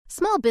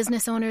Small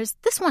business owners,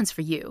 this one's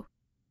for you.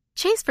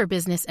 Chase for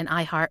Business and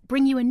iHeart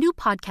bring you a new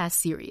podcast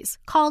series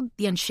called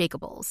The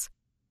Unshakables.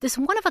 This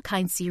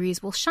one-of-a-kind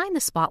series will shine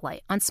the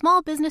spotlight on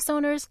small business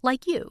owners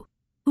like you,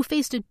 who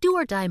faced a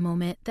do-or-die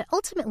moment that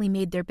ultimately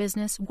made their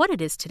business what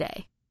it is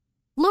today.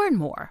 Learn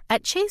more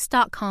at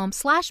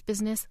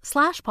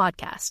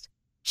chase.com/business/podcast.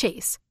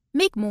 Chase,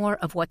 make more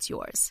of what's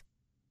yours.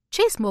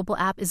 Chase mobile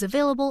app is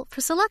available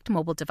for select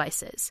mobile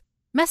devices.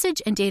 Message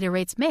and data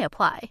rates may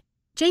apply.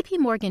 JP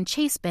Morgan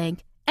Chase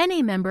Bank,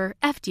 N.A. member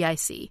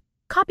FDIC.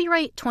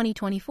 Copyright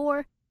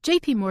 2024,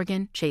 JP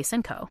Morgan Chase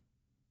 & Co.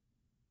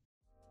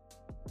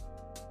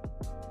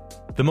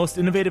 The most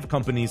innovative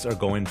companies are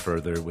going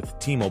further with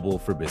T-Mobile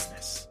for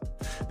Business.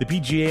 The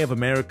PGA of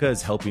America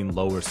is helping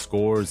lower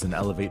scores and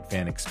elevate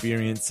fan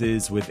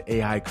experiences with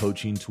AI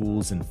coaching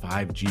tools and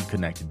 5G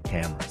connected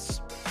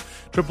cameras.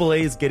 AAA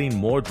is getting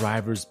more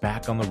drivers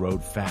back on the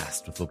road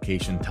fast with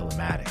location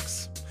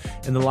telematics.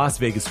 And the Las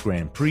Vegas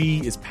Grand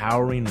Prix is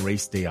powering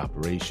race day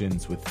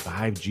operations with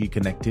 5G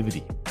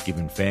connectivity,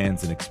 giving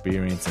fans an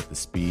experience at the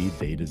speed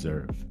they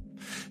deserve.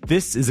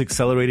 This is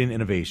accelerating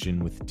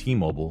innovation with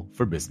T-Mobile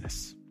for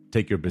Business.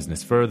 Take your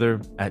business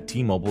further at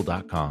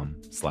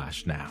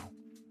T-Mobile.com/now.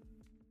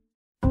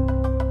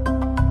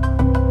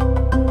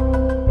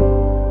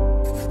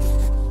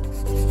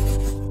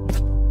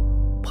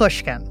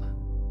 Pushkin.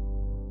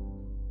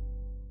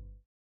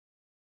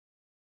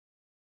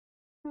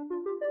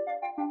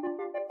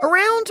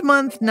 Around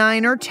month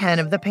 9 or 10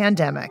 of the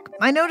pandemic,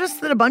 I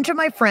noticed that a bunch of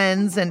my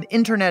friends and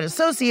internet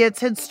associates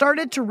had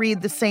started to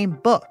read the same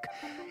book.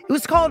 It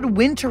was called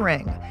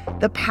Wintering: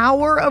 The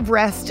Power of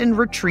Rest and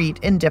Retreat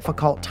in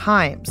Difficult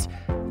Times.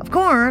 Of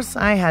course,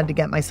 I had to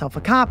get myself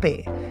a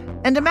copy.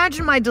 And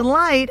imagine my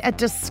delight at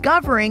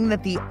discovering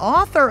that the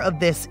author of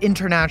this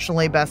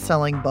internationally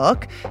best-selling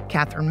book,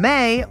 Katherine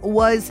May,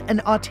 was an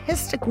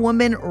autistic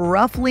woman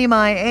roughly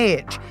my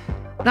age.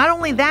 Not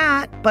only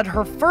that, but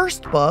her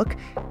first book,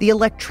 The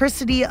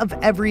Electricity of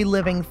Every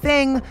Living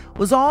Thing,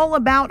 was all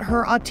about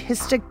her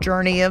autistic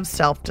journey of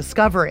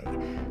self-discovery.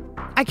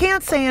 I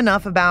can't say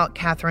enough about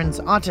Katherine's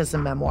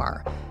autism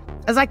memoir.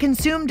 As I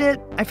consumed it,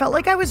 I felt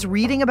like I was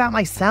reading about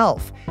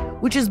myself,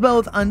 which is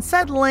both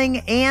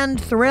unsettling and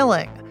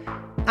thrilling.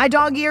 I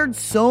dog-eared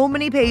so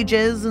many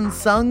pages and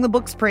sung the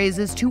book's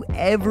praises to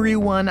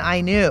everyone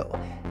I knew.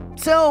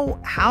 So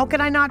how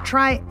could I not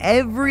try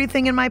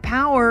everything in my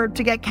power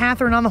to get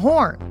Katherine on the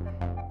horn?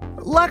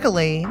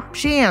 Luckily,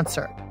 she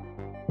answered.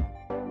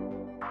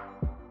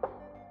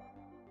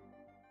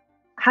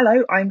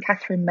 Hello, I'm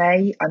Katherine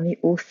May. I'm the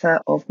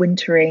author of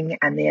Wintering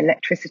and the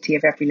Electricity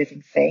of Every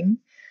Living Thing.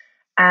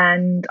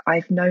 And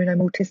I've known I'm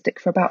autistic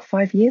for about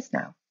 5 years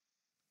now.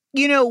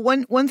 You know,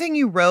 one thing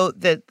you wrote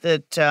that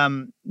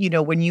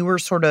when you were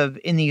sort of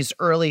in these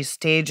early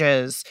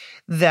stages,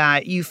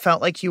 that you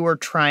felt like you were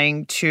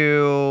trying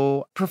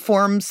to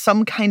perform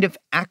some kind of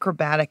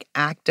acrobatic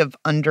act of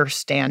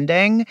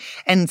understanding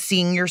and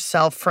seeing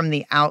yourself from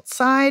the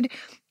outside.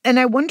 And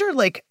I wonder,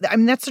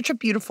 that's such a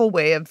beautiful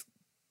way of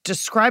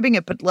describing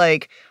it, but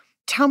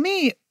tell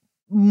me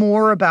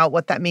more about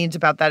what that means,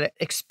 about that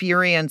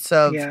experience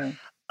of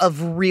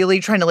really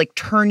trying to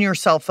turn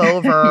yourself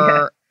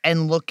over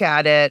and look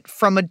at it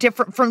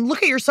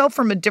look at yourself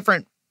from a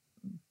different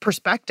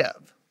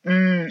perspective.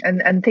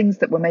 And things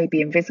that were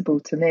maybe invisible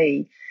to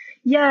me.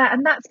 Yeah,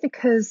 and that's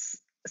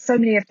because so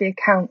many of the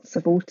accounts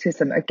of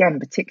autism, again,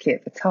 particularly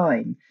at the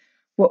time,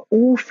 were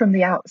all from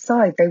the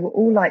outside. They were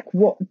all like,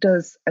 what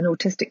does an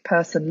autistic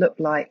person look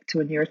like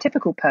to a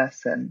neurotypical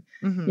person?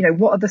 Mm-hmm. You know,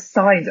 what are the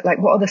signs,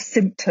 what are the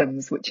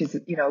symptoms, which is, a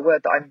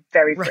word that I'm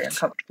very, very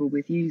uncomfortable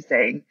with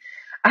using.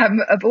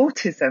 Of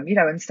autism,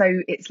 and so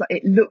it's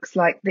it looks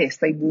like this.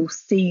 They will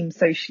seem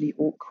socially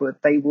awkward.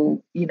 They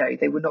will,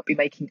 they will not be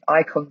making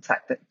eye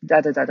contact.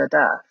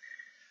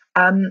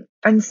 And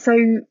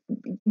so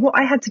what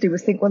I had to do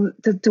was think, well,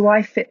 do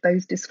I fit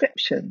those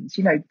descriptions?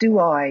 Do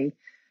I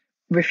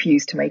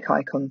refuse to make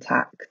eye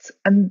contact?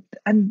 And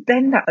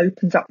then that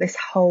opens up this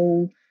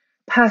whole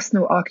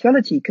personal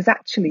archaeology, because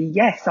actually,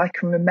 yes, I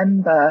can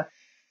remember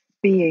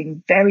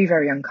being very,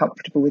 very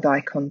uncomfortable with eye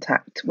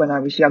contact when I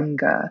was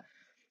younger.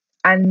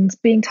 And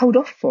being told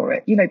off for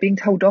it, being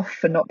told off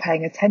for not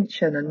paying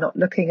attention and not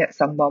looking at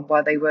someone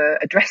while they were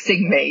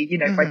addressing me,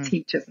 by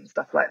teachers and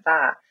stuff like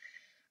that.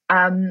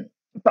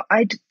 But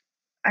I'd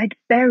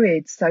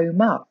buried so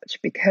much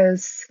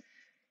because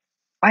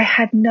I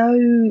had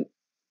no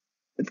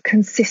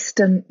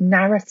consistent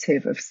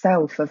narrative of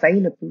self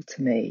available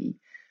to me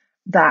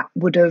that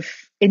would have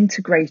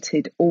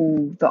integrated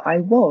all that I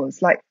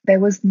was. There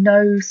was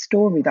no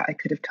story that I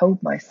could have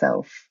told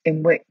myself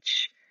in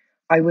which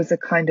I was a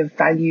kind of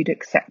valued,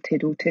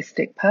 accepted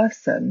autistic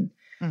person.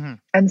 Mm-hmm.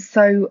 And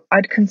so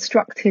I'd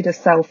constructed a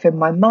self in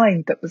my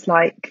mind that was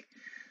like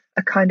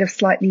a kind of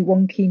slightly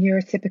wonky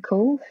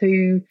neurotypical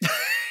who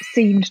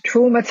seemed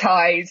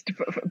traumatized,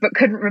 but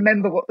couldn't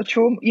remember what the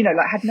trauma,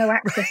 had no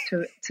access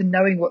to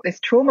knowing what this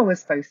trauma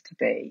was supposed to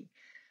be.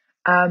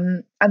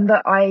 And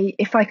that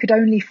if I could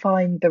only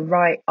find the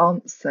right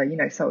answer,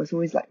 so I was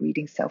always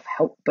reading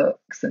self-help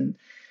books and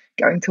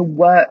going to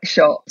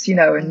workshops,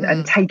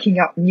 and taking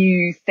up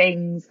new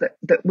things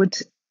that would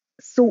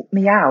sort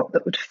me out,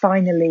 that would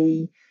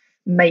finally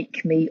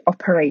make me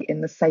operate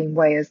in the same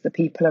way as the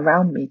people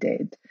around me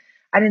did.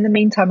 And in the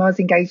meantime, I was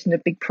engaged in a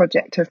big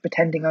project of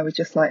pretending I was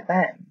just like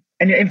them.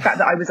 And in fact,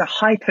 that I was a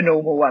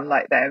hyper-normal one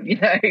like them,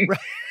 Right.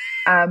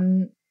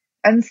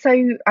 And so,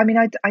 I mean,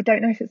 I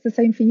don't know if it's the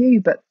same for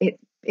you, but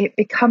it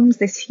becomes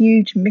this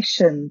huge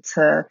mission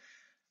to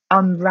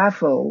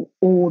unravel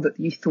all that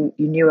you thought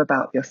you knew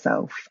about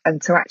yourself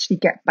and to actually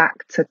get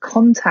back to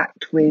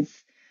contact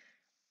with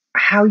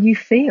how you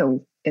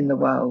feel in the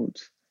world,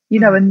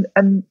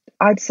 and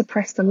I'd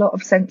suppressed a lot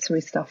of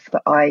sensory stuff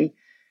that I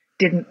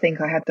didn't think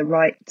I had the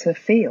right to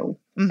feel.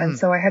 And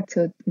so I had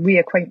to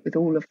reacquaint with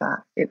all of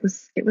that. It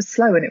was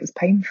slow and it was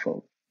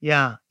painful.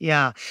 Yeah.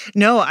 Yeah.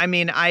 No, I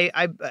mean,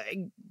 I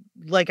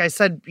like I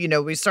said,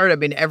 we started, I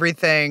mean,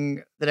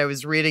 everything that I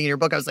was reading in your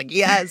book, I was like,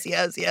 yes,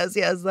 yes, yes,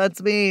 yes,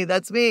 that's me.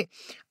 That's me.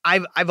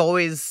 I've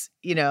always,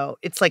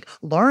 it's like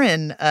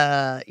Lauren,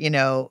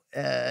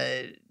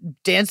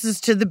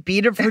 dances to the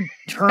beat of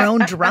her own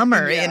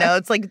drummer, Yeah.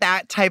 it's like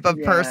that type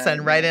of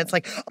person. Right. And it's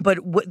like, but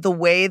the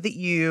way that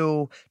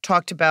you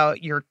talked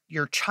about your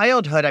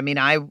childhood, I mean,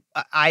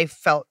 I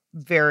felt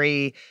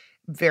very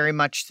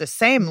much the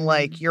same.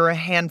 Like, you're a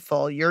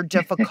handful, you're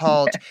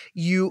difficult.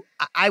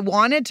 I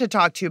wanted to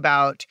talk to you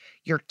about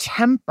your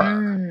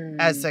temper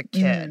as a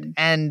kid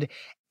and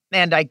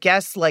I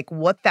guess like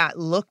what that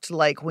looked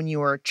like when you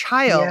were a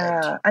child.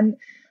 Yeah. And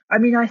I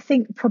mean, I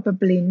think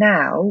probably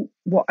now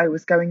what I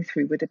was going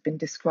through would have been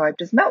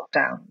described as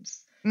meltdowns.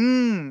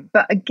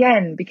 But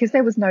again, because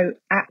there was no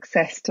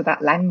access to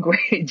that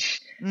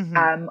language,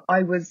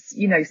 I was,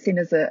 seen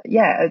as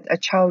a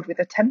child with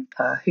a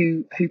temper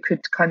who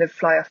could kind of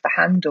fly off the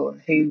handle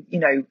and who,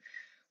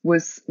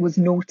 was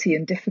naughty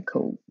and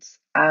difficult.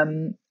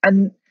 And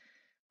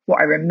what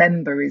I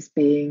remember is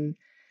being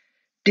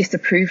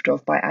disapproved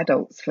of by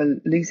adults for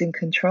losing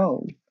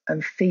control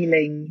and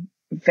feeling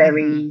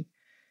very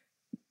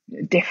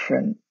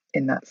different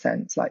in that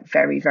sense, like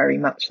very, very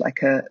much like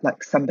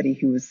somebody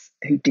who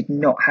did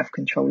not have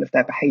control of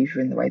their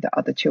behavior in the way that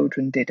other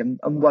children did, and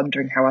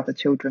wondering how other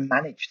children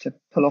managed to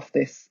pull off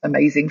this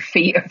amazing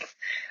feat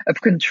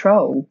of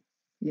control.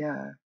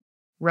 Yeah.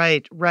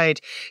 Right.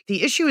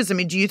 The issue is, I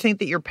mean, do you think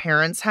that your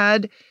parents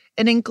had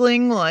an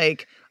inkling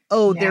like,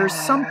 oh, there's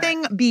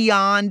something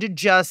beyond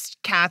just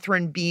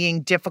Katherine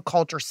being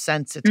difficult or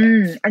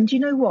sensitive? And you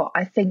know what?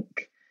 I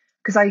think,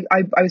 because I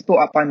was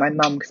brought up by my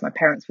mum because my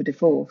parents were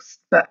divorced,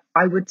 but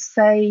I would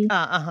say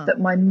that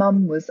my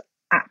mum was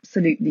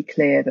absolutely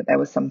clear that there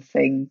was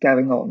something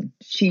going on.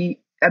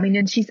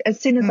 And she's,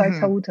 as soon as I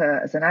told her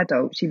as an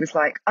adult, she was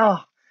like,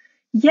 oh,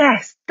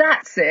 yes,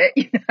 that's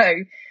it,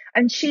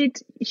 And she'd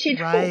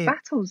fought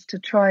battles to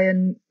try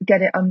and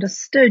get it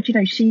understood.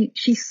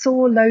 She saw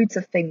loads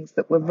of things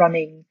that were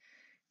running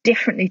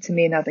differently to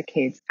me and other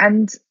kids.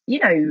 And,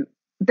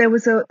 there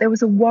was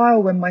a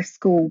while when my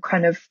school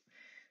kind of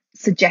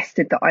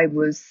suggested that I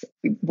was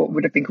what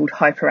would have been called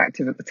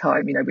hyperactive at the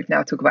time. We'd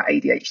now talk about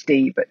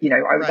ADHD, but,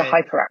 I was a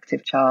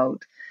hyperactive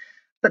child.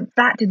 But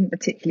that didn't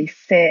particularly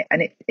fit,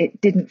 and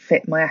it didn't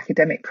fit my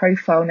academic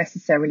profile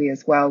necessarily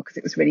as well, because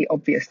it was really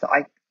obvious that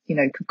I,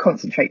 could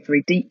concentrate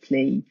very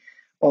deeply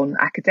on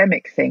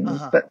academic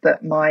things, but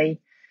that my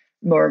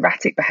more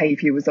erratic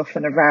behavior was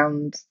often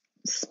around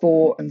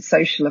sport and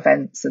social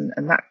events and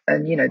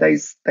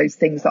those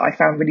things that I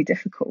found really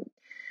difficult.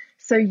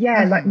 So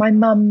like my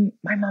mum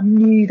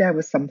knew there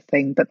was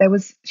something, but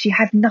she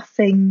had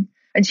nothing.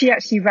 And she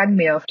actually rang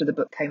me after the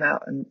book came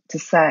out and to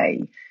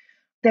say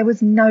there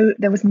was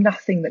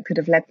nothing that could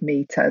have led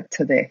me to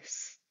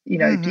this. Do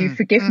you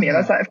forgive me? And I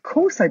was like, of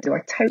course I do.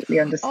 I totally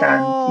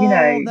understand.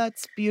 Oh,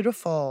 that's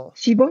beautiful.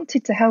 She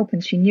wanted to help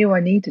and she knew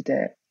I needed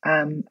it.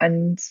 There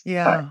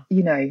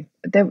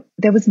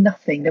was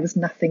nothing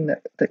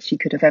that she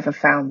could have ever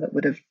found that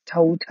would have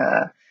told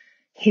her,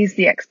 here's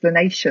the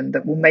explanation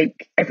that will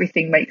make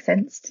everything make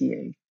sense to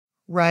you.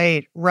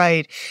 Right.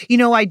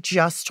 I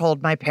just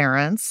told my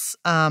parents,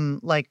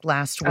 like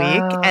last week.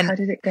 And how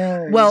did it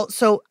go? Well,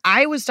 so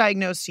I was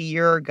diagnosed a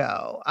year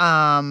ago.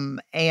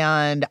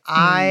 And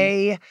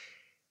I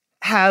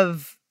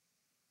have,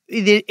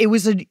 it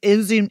was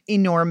an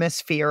enormous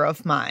fear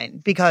of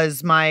mine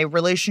because my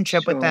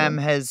relationship with them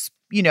has,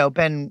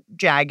 been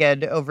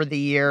jagged over the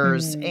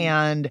years.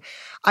 And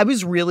I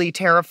was really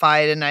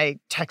terrified. And I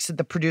texted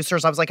the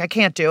producers. I was like, I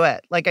can't do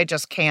it. Like, I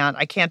just can't.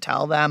 I can't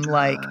tell them.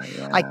 Like,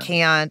 I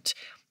can't.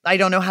 I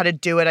don't know how to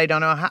do it. I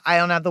don't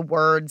have the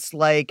words.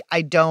 Like,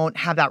 I don't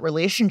have that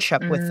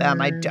relationship with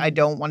them. I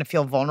don't want to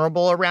feel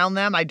vulnerable around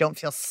them. I don't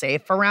feel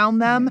safe around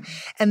them.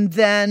 And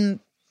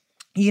then,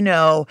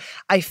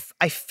 I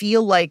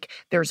feel like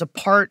there's a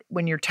part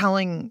when you're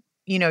telling,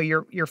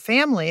 your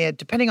family,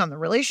 depending on the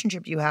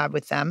relationship you have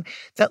with them,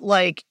 that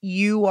like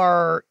you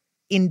are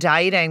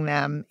indicting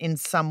them in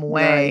some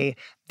way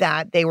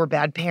that they were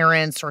bad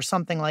parents or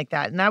something like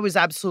that. And that was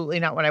absolutely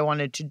not what I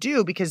wanted to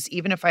do, because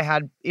even if I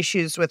had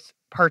issues with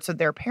parts of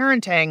their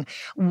parenting.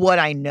 What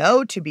I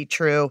know to be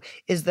true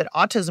is that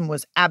autism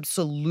was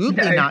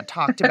absolutely not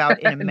talked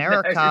about in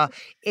America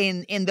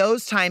in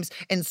those times,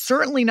 and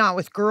certainly not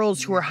with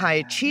girls who are high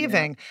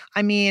achieving.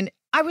 I mean,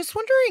 I was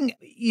wondering,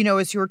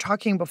 as you were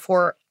talking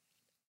before,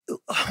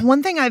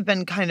 one thing I've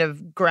been kind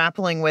of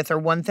grappling with, or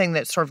one thing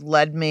that sort of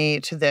led me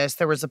to this,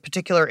 there was a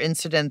particular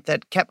incident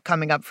that kept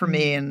coming up for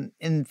me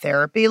in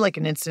therapy, like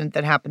an incident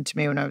that happened to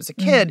me when I was a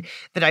kid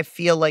that I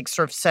feel like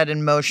sort of set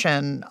in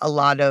motion a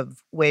lot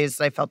of ways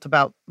that I felt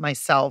about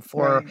myself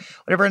or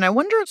whatever. And I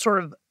wonder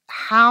sort of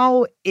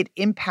how it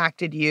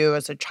impacted you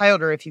as a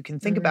child, or if you can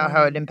think about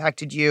how it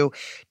impacted you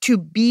to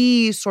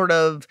be sort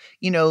of,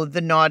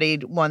 the naughty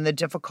one, the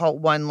difficult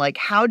one. Like,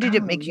 how did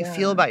it make you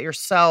feel about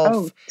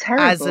yourself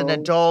as an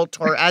adult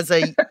or as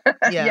a,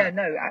 yeah,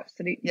 no,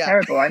 absolutely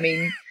terrible. I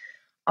mean,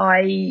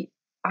 I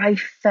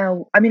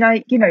felt,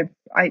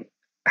 I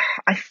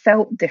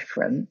felt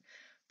different,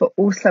 but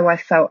also I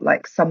felt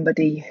like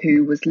somebody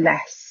who was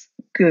less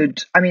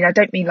good. I mean, I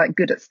don't mean like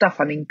good at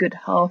stuff. I mean,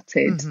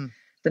 good-hearted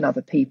than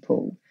other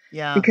people.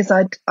 Yeah. Because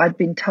I'd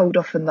been told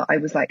often that I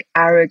was like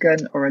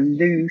arrogant or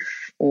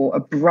aloof or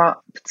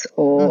abrupt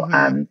or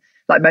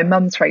like my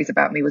mum's phrase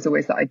about me was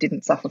always that I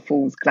didn't suffer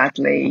fools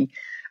gladly,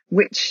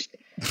 which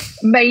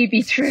may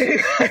be true.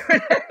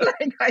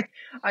 Like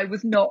I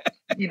was not,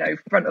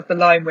 front of the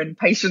line when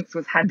patience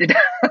was handed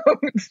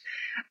out.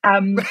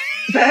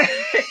 But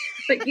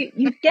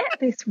you get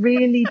this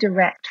really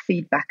direct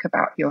feedback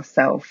about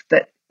yourself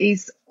that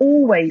is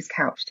always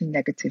couched in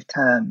negative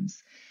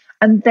terms.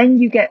 And then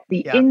you get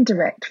the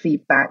indirect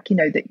feedback,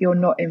 that you're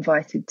not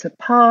invited to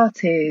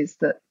parties,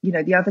 that,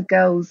 the other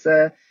girls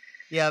are,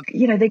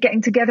 they're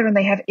getting together and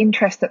they have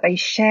interests that they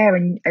share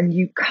and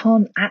you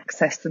can't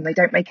access them. They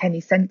don't make any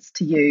sense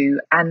to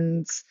you.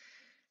 And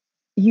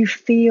you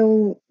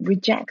feel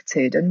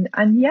rejected. And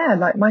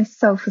like my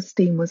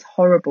self-esteem was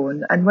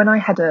horrible. And when I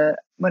had a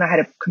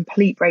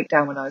complete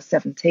breakdown when I was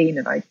 17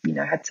 and I,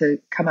 had to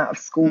come out of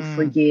school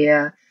for a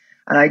year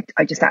and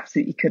I just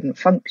absolutely couldn't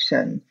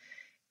function.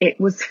 It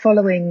was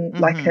following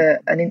like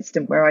an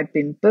incident where I'd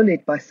been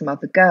bullied by some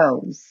other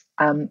girls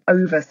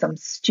over some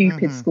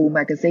stupid school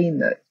magazine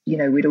that,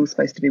 we'd all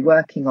supposed to be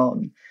working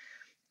on.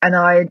 And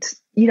I'd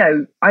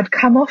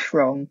come off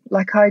wrong,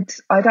 like I'd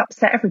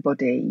upset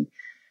everybody.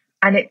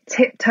 And it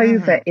tipped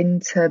over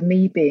into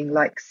me being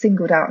like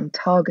singled out and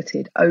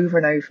targeted over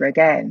and over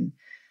again.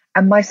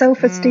 And my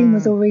self-esteem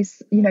was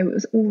always, it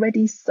was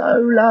already so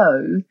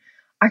low.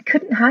 I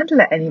couldn't handle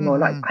it anymore.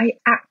 Like I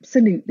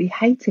absolutely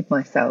hated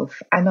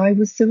myself and I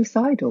was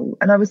suicidal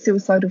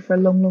for a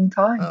long, long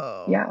time.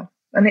 Yeah.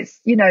 And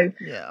it's,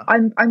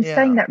 I'm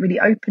saying that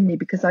really openly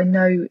because I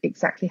know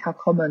exactly how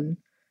common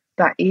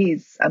that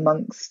is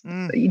amongst,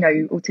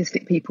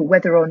 autistic people,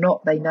 whether or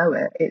not they know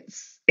it.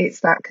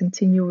 It's that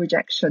continual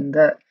rejection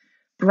that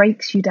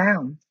breaks you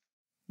down.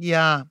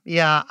 Yeah.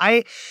 Yeah.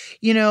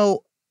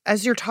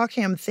 As you're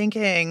talking, I'm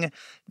thinking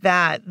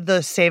that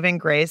the saving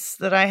grace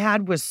that I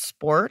had was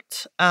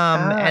sport.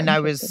 And I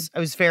was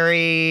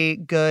very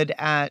good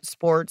at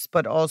sports,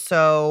 but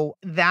also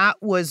that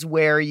was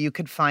where you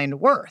could find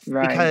worth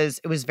because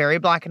it was very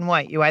black and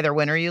white. You either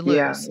win or you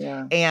lose.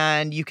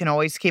 And you can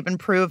always keep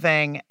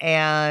improving.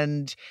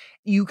 And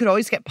you could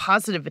always get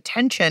positive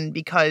attention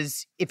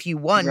because if you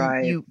won,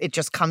 it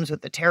just comes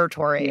with the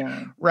territory.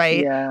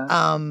 Right.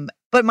 Yeah.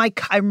 But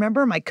I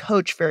remember my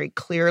coach very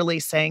clearly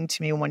saying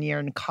to me one year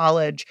in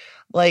college,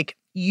 like,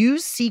 you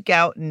seek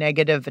out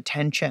negative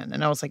attention.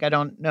 And I was like, I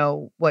don't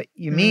know what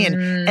you mean.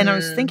 And I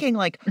was thinking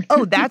like,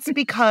 oh, that's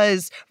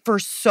because for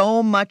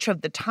so much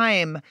of the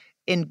time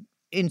in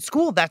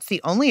school, that's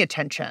the only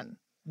attention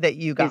that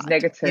you got. Is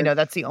negative.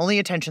 That's the only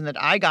attention that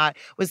I got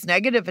was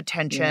negative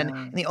attention.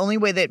 And the only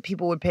way that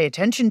people would pay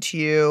attention to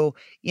you,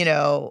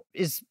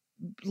 is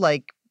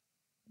like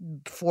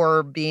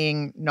for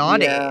being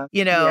naughty, that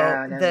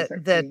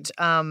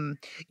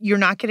you're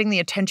not getting the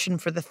attention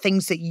for the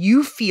things that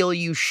you feel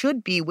you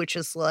should be, which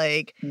is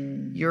like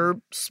you're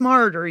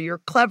smart or you're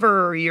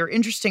clever or you're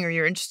interesting or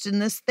you're interested in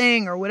this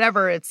thing or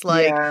whatever. It's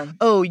like,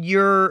 oh,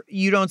 you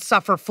don't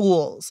suffer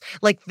fools.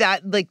 Like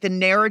that, like the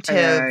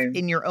narrative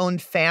in your own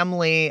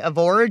family of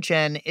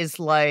origin is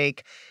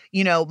like,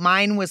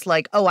 mine was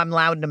like, oh, I'm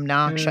loud and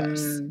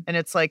obnoxious. And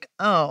it's like,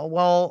 oh,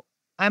 well,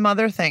 I'm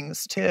other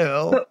things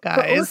too, guys.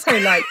 But also,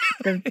 like,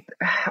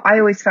 I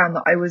always found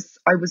that I was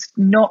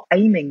not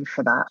aiming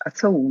for that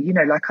at all.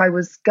 Like I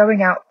was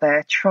going out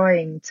there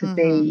trying to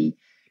be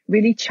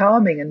really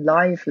charming and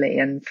lively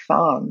and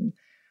fun,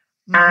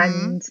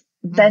 and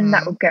then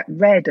that would get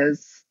read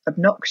as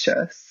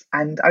obnoxious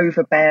and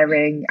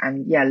overbearing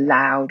and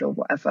loud or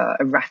whatever,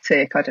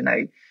 erratic. I don't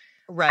know.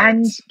 Right.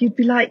 And you'd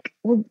be like,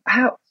 well,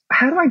 how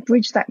do I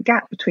bridge that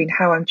gap between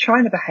how I'm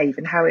trying to behave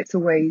and how it's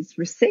always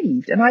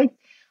received? And I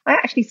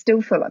actually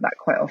still feel like that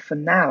quite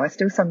often now. I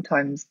still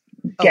sometimes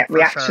get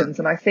reactions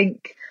and I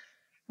think,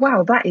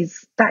 wow, that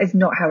is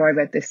not how I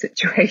read this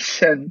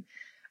situation.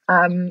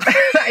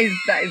 That is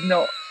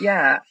not,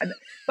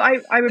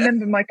 But I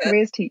remember my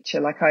careers teacher,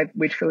 like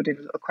we'd filled in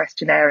a little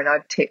questionnaire and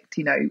I'd ticked,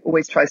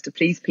 always tries to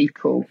please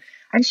people.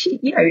 And she,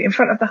 in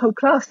front of the whole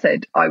class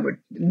said, I would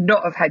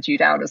not have had you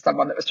down as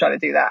someone that was trying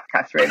to do that,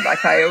 Katherine.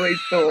 Like, I always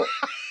thought,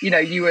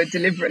 you were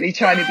deliberately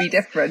trying to be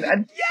different.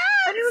 And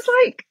it was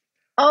like,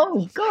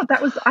 oh God,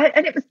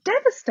 and it was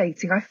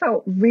devastating. I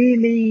felt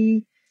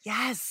really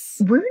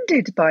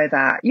wounded by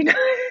that,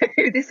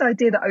 this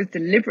idea that I was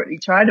deliberately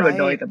trying to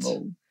annoy them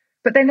all.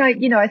 But then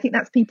I think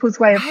that's people's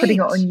way of putting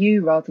it on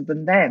you rather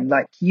than them.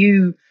 Like,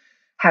 you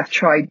have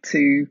tried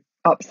to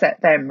upset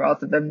them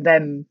rather than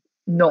them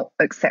not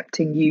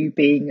accepting you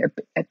being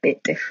a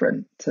bit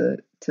different to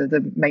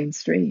the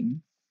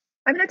mainstream.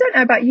 I mean, I don't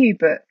know about you,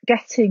 but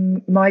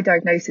getting my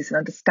diagnosis and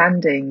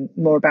understanding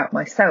more about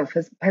myself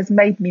has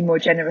made me more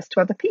generous to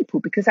other people,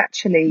 because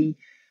actually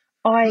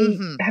I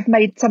have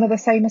made some of the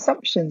same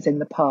assumptions in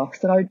the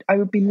past, and I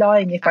would be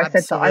lying if I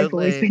said that I've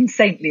always been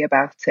saintly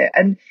about it.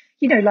 And,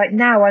 like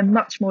now I'm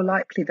much more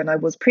likely than I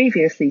was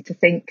previously to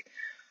think,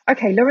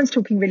 okay, Lauren's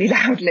talking really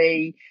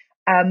loudly.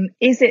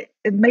 Is it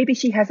maybe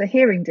she has a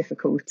hearing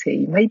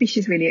difficulty? Maybe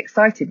she's really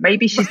excited.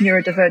 Maybe she's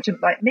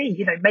neurodivergent like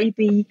me.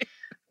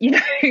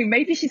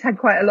 Maybe she's had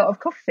quite a lot of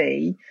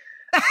coffee.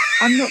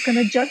 I'm not going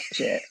to judge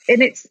it.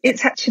 And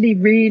it's actually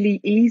really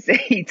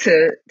easy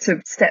to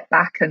step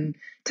back and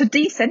to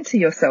decenter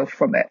yourself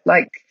from it.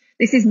 Like,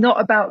 this is not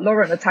about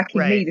Lauren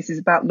attacking me. This is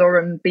about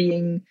Lauren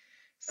being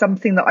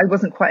something that I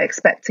wasn't quite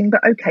expecting.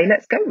 But okay,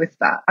 let's go with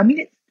that. I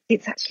mean,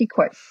 it's actually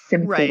quite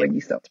simple when you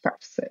start to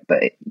practice it,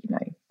 but it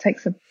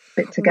takes a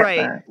bit to get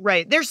there.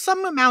 Right. There's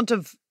some amount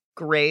of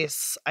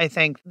grace, I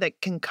think,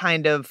 that can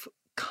kind of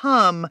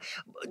come,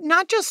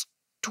 not just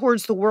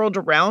towards the world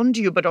around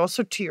you, but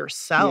also to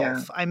yourself.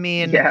 Yeah. I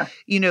mean,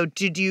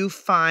 did you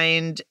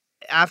find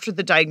after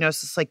the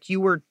diagnosis, like,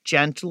 you were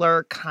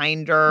gentler,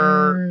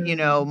 kinder,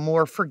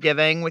 more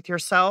forgiving with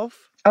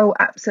yourself? Oh,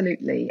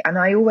 absolutely. And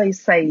I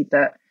always say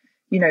that,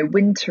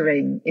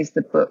 Wintering is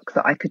the book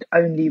that I could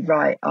only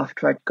write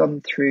after I'd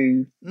gone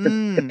through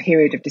the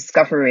period of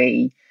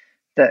discovery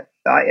that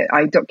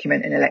I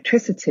document in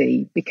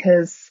Electricity,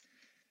 because,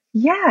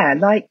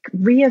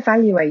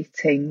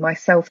 reevaluating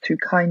myself through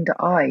kinder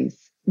eyes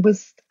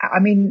was,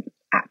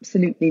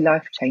 absolutely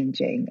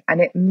life-changing.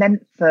 And it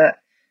meant that,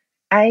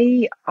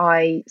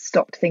 I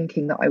stopped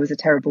thinking that I was a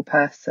terrible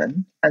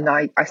person, and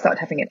I started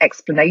having an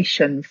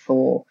explanation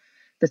for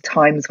the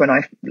times when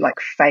I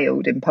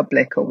failed in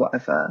public or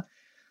whatever.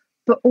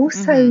 But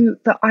also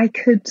that I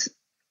could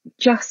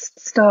just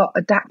start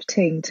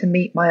adapting to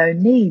meet my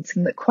own needs,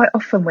 and that quite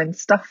often when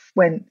stuff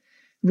went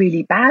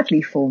really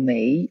badly for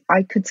me,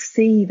 I could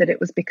see that it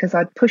was because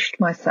I'd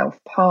pushed myself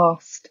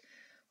past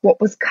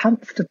what was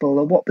comfortable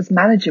or what was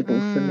manageable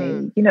for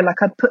me.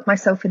 I'd put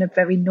myself in a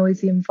very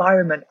noisy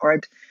environment, or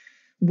I'd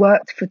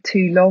worked for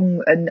too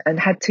long and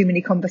had too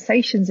many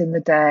conversations in the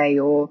day.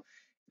 Or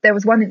there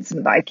was one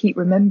incident that I keep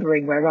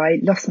remembering where I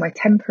lost my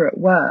temper at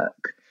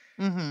work.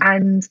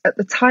 And at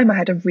the time I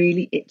had a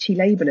really itchy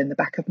label in the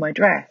back of my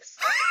dress.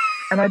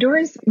 And I'd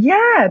always,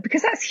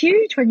 because that's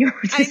huge when you're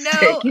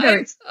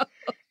autistic.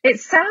 It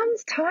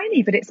sounds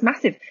tiny, but it's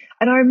massive.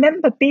 And I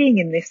remember being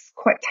in this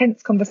quite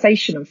tense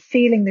conversation and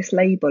feeling this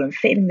label and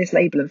feeling this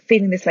label and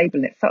feeling this label.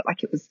 And it felt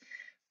like it was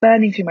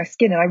burning through my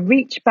skin. And I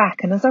reached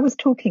back, and as I was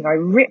talking, I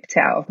ripped it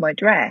out of my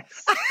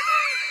dress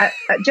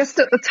just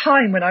at the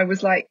time when I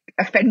was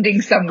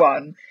offending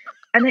someone.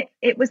 And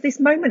it was this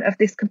moment of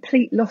this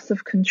complete loss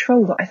of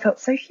control that I felt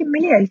so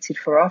humiliated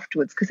for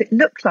afterwards, because it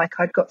looked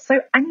like I'd got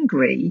so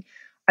angry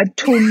I'd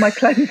torn my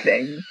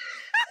clothing.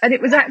 And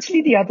it was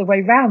actually the other way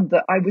round,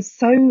 that I was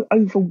so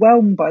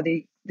overwhelmed by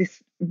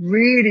this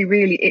really,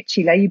 really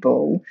itchy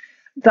label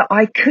that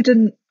I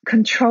couldn't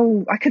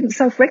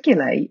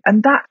self-regulate.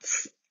 And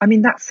that's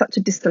such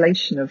a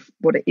distillation of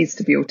what it is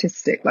to be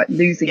autistic, like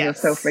losing your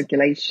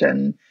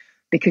self-regulation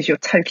because you're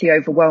totally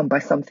overwhelmed by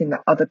something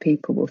that other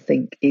people will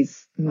think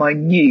is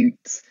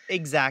minute.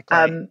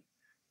 Exactly.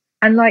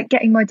 And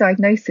getting my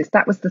diagnosis,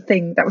 that was the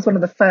thing. That was one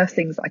of the first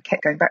things that I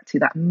kept going back to,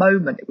 that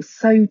moment. It was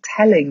so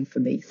telling for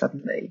me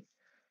suddenly.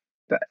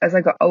 But as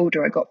I got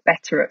older, I got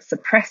better at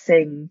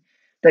suppressing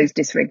those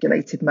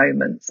dysregulated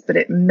moments, but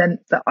it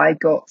meant that I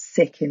got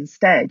sick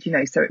instead,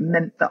 so it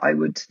meant that I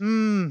would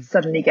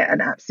suddenly get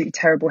an absolutely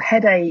terrible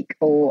headache,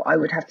 or I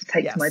would have to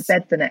take to my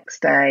bed the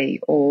next day,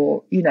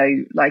 or,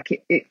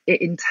 it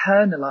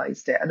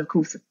internalized it, and of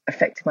course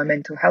affected my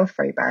mental health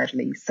very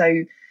badly.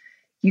 So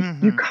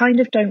you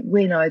kind of don't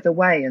win either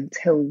way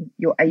until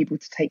you're able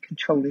to take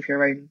control of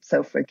your own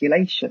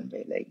self-regulation,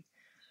 really.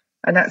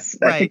 And that's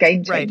a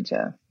game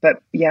changer.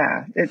 But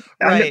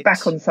I look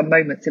back on some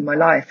moments in my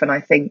life and I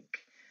think,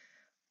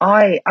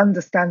 I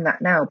understand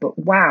that now, but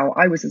wow,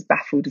 I was as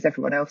baffled as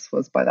everyone else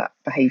was by that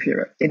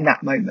behavior in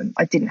that moment.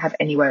 I didn't have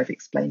any way of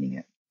explaining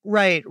it.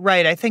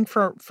 Right. I think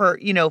for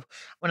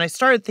when I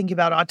started thinking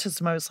about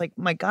autism, I was like,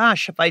 my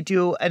gosh, if I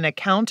do an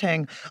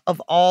accounting of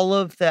all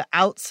of the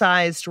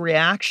outsized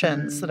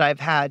reactions that I've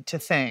had to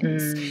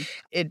things,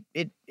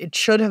 it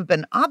should have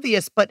been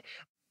obvious, but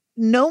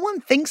no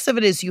one thinks of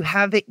it as you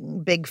have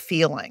big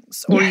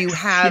feelings, or you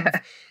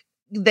have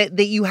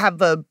that you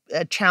have a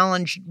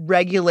challenge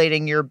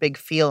regulating your big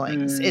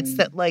feelings. It's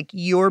that like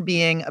you're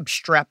being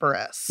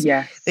obstreperous,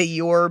 Yes. that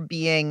you're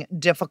being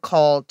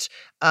difficult,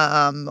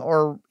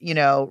 or, you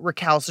know,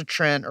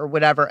 recalcitrant or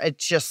whatever.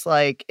 It's just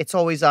like, it's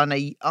always on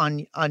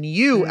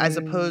you, as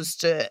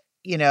opposed to,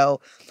 you know,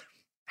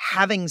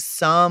 having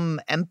some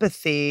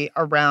empathy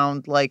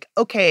around like,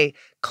 okay,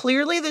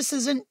 clearly this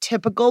isn't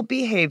typical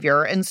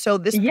behavior. And so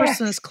this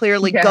person is Yes.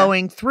 clearly Yeah.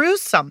 going through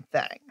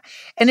something.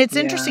 And it's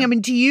interesting. Yeah. I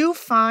mean, do you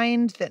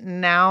find that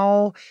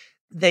now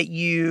that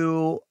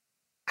you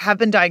have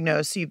been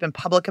diagnosed, so you've been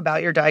public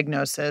about your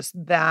diagnosis,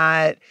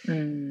 that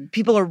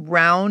people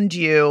around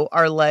you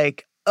are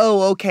like,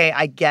 oh, okay,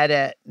 I get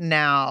it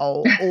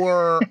now?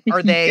 Or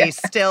are they Yeah.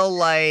 still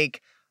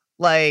like,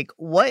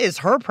 what is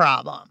her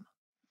problem?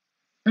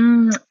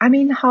 I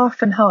mean,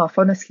 half and half,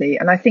 honestly.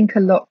 And I think a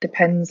lot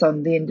depends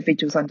on the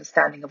individual's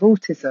understanding of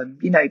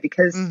autism, you know,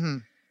 because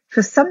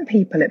for some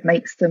people it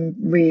makes them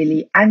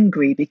really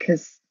angry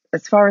because,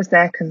 as far as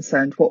they're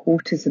concerned, what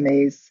autism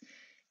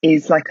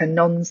is like a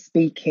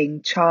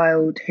non-speaking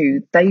child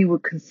who they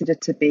would consider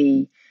to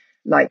be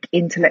like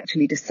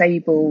intellectually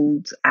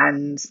disabled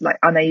and like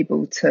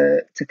unable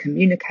to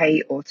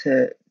communicate or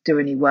to do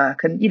any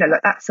work. And, you know,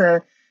 like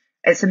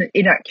it's an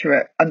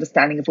inaccurate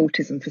understanding of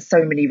autism for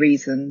so many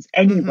reasons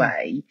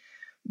anyway.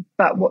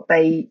 But what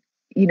they,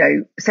 you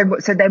know,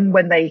 so then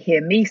when they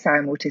hear me say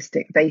I'm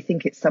autistic, they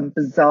think it's some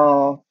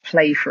bizarre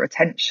play for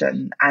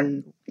attention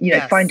and, you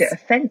know, find it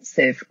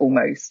offensive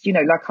almost, you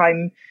know, like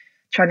I'm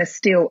trying to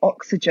steal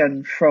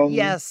oxygen from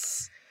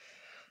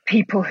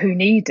people who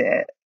need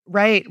it.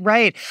 Right.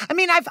 I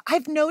mean,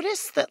 I've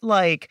noticed that,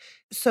 like,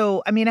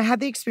 so I mean, I had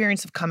the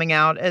experience of coming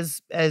out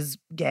as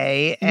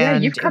gay,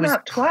 and you've come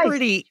out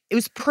twice. It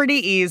was pretty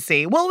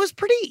easy. Well, it was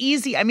pretty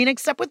easy. I mean,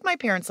 except with my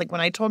parents. Like when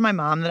I told my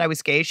mom that I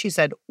was gay, she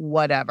said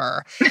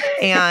whatever,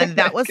 and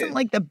that wasn't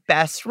like the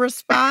best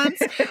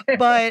response.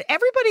 But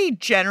everybody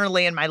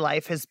generally in my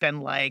life has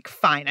been like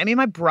fine. I mean,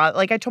 my brother,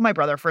 like I told my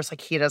brother first,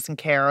 like he doesn't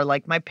care.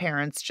 Like my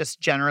parents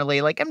just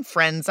generally like, and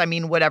friends. I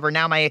mean, whatever.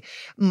 Now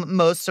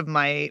most of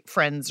my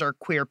friends are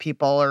queer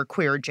people or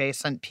queer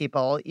adjacent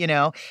people, you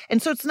know,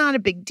 and so it's not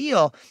a big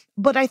deal.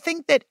 But I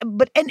think that,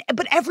 but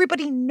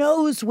everybody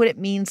knows what it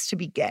means to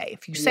be gay.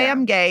 If you say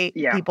I'm gay,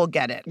 people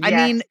get it. I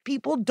mean,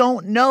 people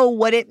don't know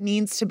what it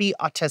means to be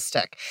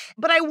autistic.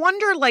 But I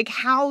wonder, like,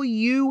 how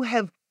you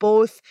have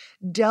both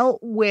dealt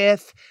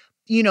with,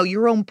 you know,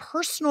 your own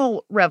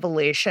personal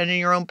revelation and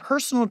your own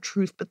personal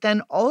truth, but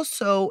then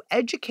also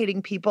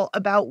educating people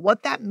about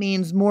what that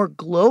means more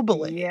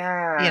globally.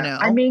 Yeah. You know,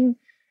 I mean,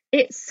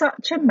 it's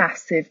such a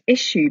massive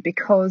issue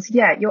because,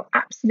 you're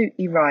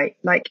absolutely right.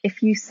 Like,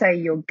 if you say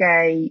you're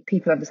gay,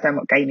 people understand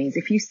what gay means.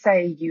 If you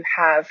say you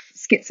have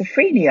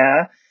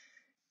schizophrenia,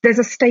 there's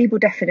a stable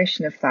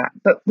definition of that.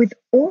 But with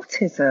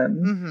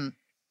autism,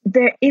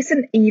 there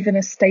isn't even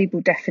a stable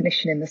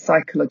definition in the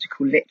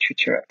psychological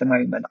literature at the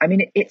moment. I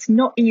mean, it's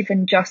not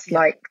even just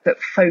like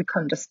that folk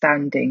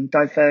understanding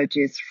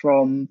diverges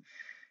from,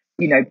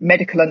 you know,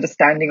 medical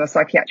understanding or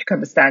psychiatric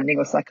understanding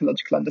or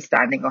psychological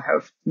understanding or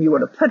however you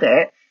want to put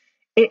it.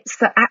 It's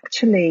that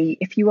actually,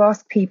 if you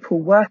ask people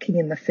working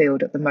in the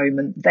field at the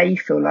moment, they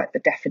feel like the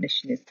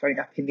definition is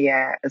thrown up in the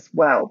air as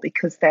well,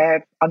 because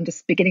they're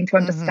beginning to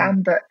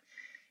understand that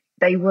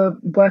they were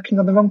working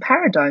on the wrong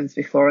paradigms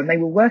before, and they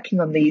were working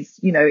on these,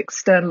 you know,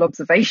 external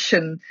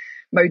observation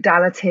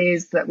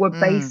modalities that were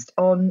based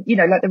on, you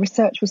know, like the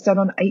research was done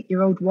on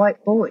 8-year-old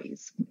white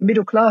boys,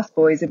 middle class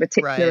boys in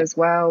particular as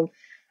well.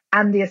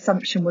 And the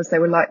assumption was they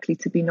were likely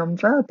to be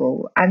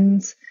nonverbal.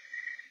 And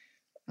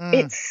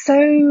it's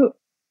so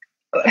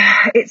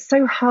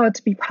hard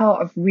to be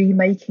part of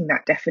remaking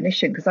that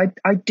definition, because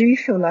I do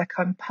feel like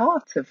I'm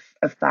part of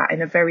that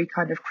in a very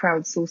kind of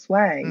crowdsourced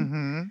way.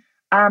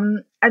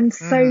 And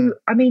so,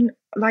 I mean,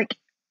 like,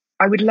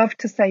 I would love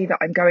to say that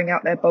I'm going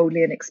out there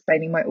boldly and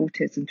explaining my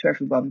autism to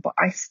everyone, but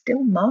I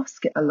still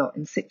mask it a lot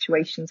in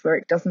situations where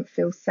it doesn't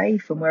feel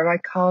safe and where I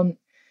can't,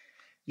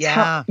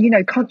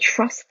 can't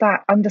trust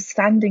that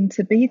understanding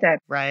to be there.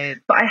 Right.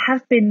 But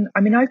I've been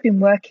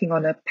working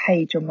on a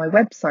page on my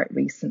website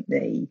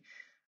recently.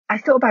 I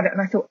thought about it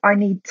and I thought I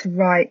need to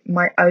write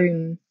my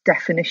own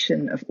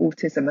definition of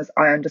autism as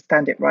I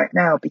understand it right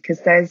now, because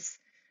there's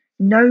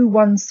no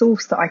one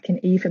source that I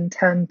can even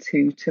turn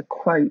to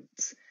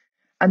quote.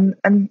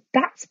 And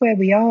that's where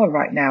we are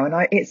right now.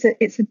 And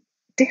it's a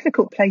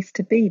difficult place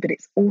to be, but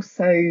it's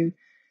also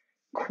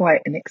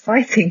quite an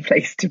exciting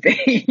place to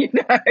be, you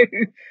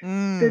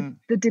know.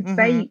 The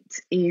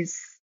debate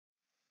is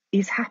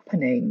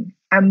happening,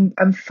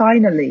 and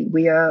finally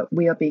we are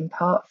being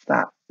part of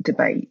that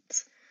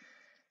debate.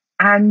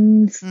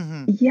 And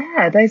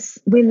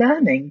we're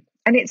learning,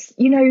 and it's,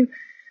 you know,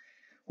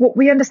 what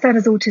we understand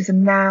as autism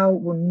now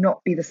will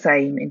not be the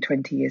same in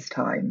 20 years'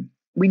 time.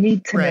 We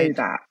need to know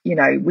that, you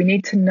know, we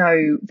need to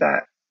know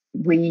that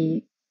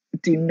we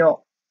do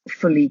not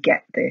fully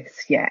get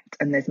this yet,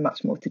 and there's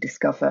much more to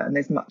discover, and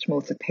there's much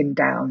more to pin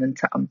down and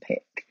to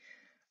unpick.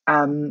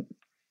 And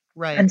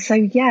so,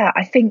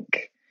 I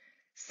think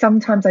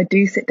sometimes I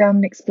do sit down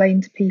and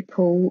explain to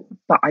people,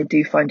 but I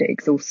do find it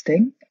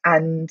exhausting.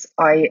 And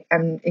I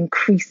am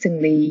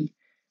increasingly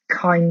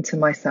kind to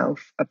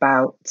myself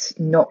about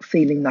not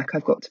feeling like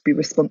I've got to be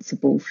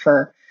responsible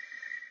for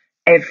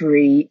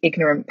every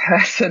ignorant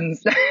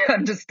person's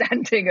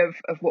understanding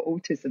of what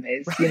autism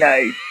is, you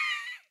know.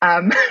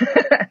 Um,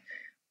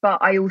 but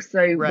I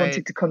also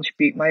wanted to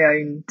contribute my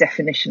own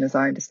definition as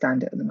I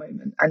understand it at the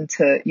moment. And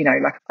to, you know,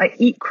 like I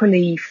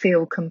equally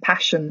feel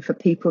compassion for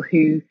people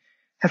who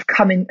have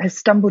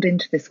stumbled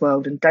into this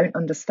world and don't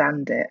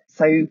understand it.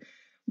 So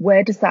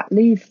where does that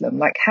leave them?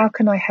 Like, how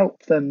can I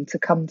help them to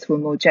come to a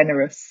more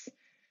generous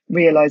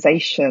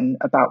realization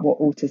about what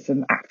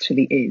autism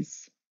actually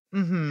is?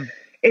 Mm-hmm.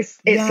 It's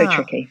so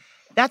tricky.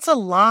 That's a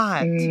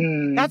lot.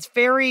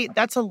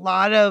 That's a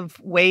lot of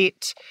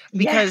weight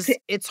because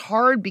it's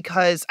hard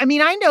because, I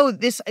mean, I know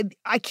this,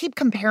 I keep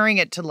comparing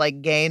it to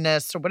like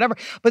gayness or whatever,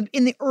 but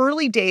in the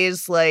early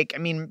days, like, I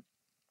mean,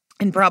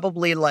 in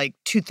probably like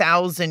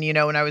 2000, you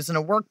know, when I was in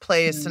a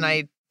workplace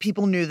and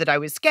people knew that I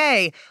was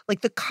gay,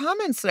 like the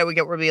comments that I would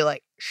get would be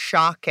like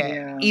shocking.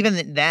 Yeah.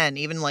 Even then,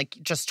 even like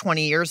just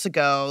 20 years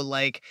ago,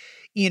 like,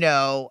 you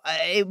know,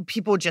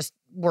 people just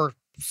were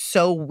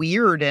so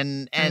weird.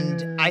 And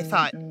I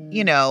thought,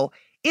 you know,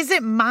 is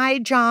it my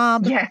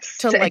job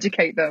to like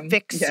educate them,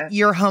 fix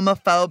your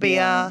homophobia?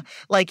 Yeah.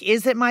 Like,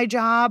 is it my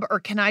job, or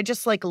can I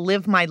just like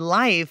live my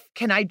life?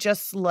 Can I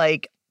just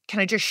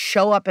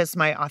show up as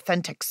my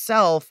authentic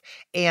self?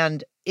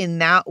 And in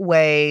that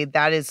way,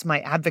 that is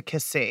my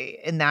advocacy.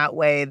 In that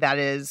way, that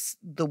is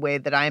the way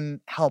that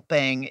I'm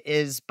helping,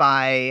 is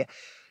by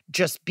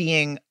just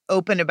being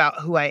open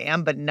about who I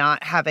am, but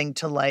not having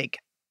to like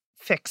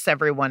fix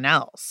everyone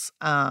else.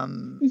 I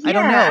don't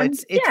know.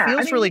 It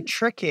feels really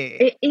tricky.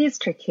 It is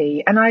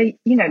tricky. And I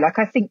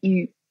think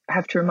you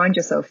have to remind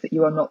yourself that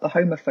you are not the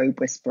homophobe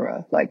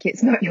whisperer. Like,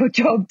 it's not your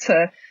job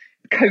to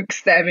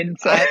coax them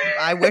into.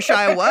 I wish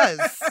I was.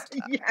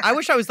 I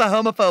wish I was the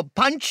homophobe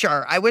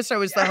puncher. I wish I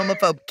was the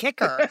homophobe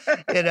kicker,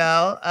 you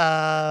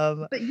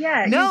know? But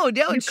yeah.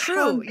 It's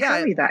true. Yeah.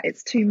 Carry that.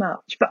 It's too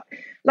much. But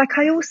like,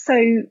 I also,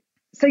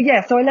 so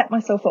I let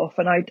myself off,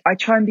 and I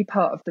try and be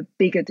part of the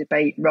bigger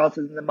debate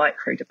rather than the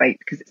micro debate,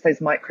 because it's those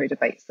micro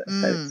debates that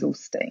are so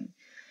exhausting.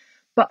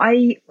 But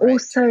I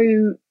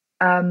also,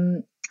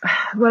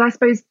 I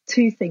suppose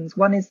two things.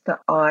 One is that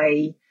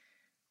I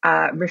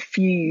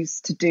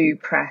refuse to do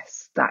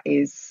press that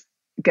is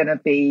going to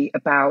be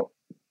about,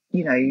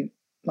 you know,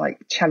 like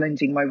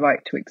challenging my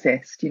right to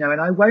exist, you know,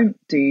 and I won't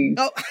do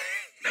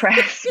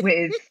press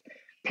with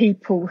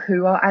people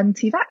who are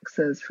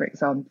anti-vaxxers, for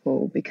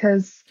example,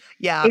 because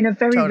in a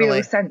very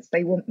real sense,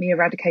 they want me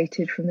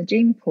eradicated from the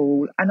gene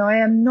pool. And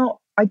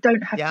I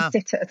don't have to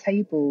sit at a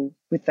table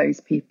with those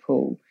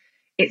people.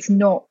 It's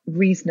not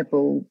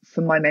reasonable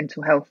for my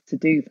mental health to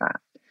do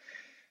that.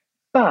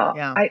 But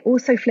I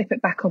also flip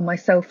it back on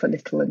myself a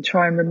little and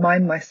try and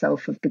remind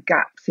myself of the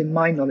gaps in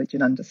my knowledge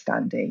and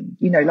understanding,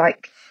 you know,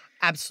 like,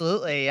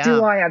 absolutely. Yeah.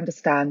 Do I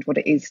understand what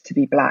it is to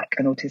be Black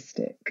and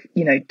autistic?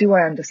 You know, do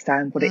I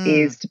understand what it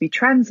is to be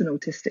trans and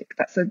autistic?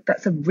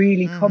 That's a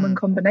really common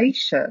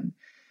combination.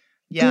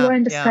 Do I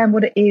understand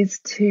what it is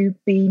to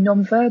be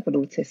nonverbal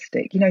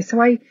autistic? You know, so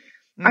I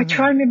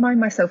try and remind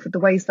myself of the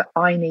ways that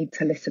I need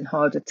to listen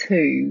harder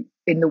too,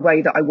 in the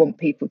way that I want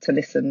people to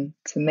listen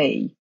to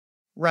me.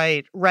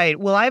 Right.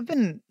 Well, I've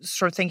been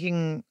sort of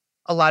thinking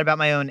a lot about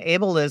my own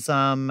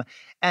ableism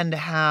and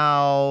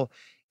how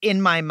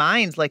in my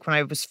mind, like when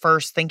I was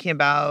first thinking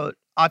about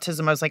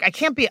autism, I was like, I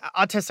can't be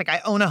autistic.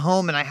 I own a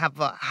home and I have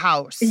a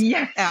house.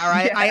 Yes. All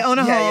right. I own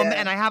a home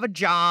and I have a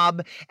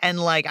job and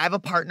like I have a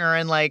partner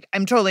and like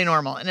I'm totally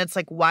normal. And it's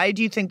like, why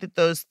do you think that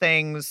those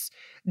things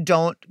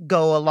don't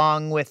go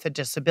along with a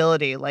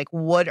disability? Like,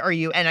 what are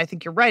you? And I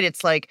think you're right.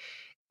 It's like,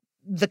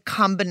 the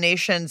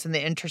combinations and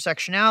the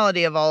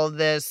intersectionality of all of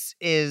this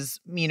is,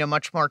 you know,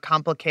 much more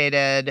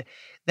complicated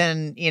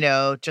than, you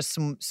know, just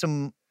some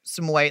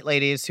white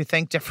ladies who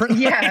think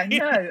differently. Yeah,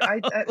 no,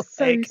 that's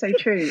so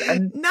true.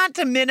 And not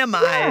to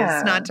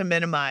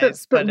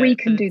minimize, but we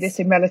can do this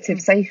in relative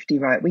safety,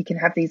 right? We can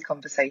have these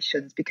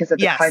conversations because of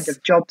the kind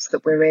of jobs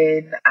that we're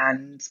in,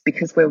 and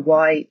because we're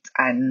white,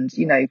 and,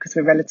 you know, because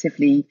we're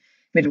relatively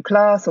middle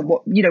class, or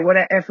what, you know,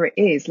 whatever it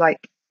is.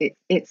 Like,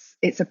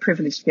 it's a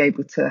privilege to be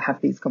able to have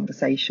these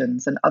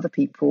conversations, and other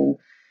people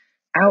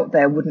out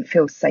there wouldn't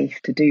feel safe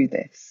to do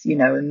this, you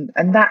know,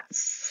 and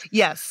that's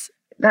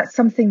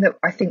something that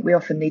I think we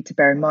often need to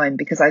bear in mind,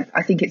 because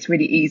I think it's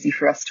really easy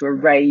for us to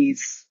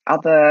erase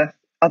other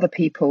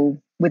people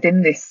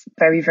within this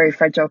very, very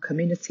fragile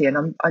community.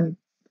 And I'm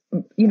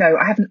you know,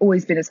 I haven't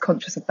always been as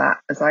conscious of that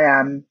as I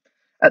am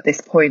at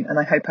this point, and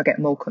I hope I get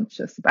more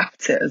conscious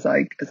about it as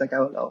I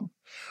go along.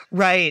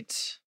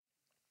 Right.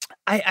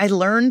 I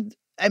learned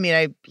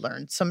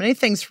so many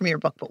things from your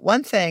book, but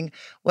one thing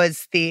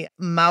was the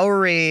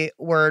Maori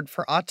word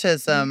for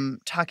autism,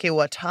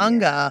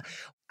 takiwatanga,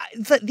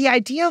 the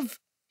idea of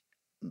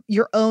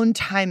your own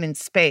time and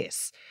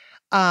space.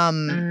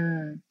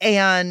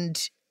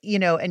 And, you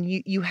know, and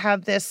you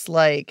have this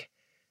like,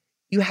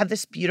 you have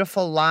this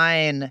beautiful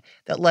line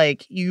that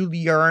like you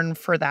yearn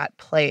for that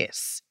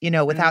place, you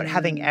know, without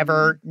having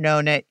ever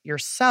known it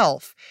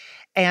yourself.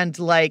 And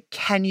like,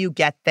 can you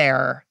get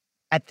there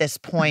at this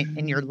point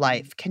in your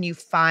life? Can you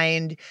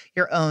find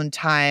your own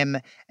time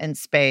and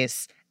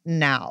space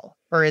now,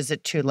 or is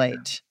it too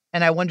late?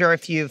 And I wonder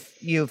if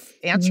you've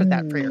answered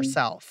that for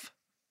yourself.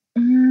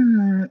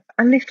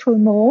 A little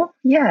more,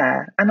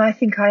 yeah. And I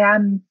think I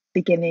am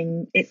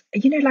beginning. It's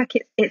like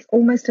it's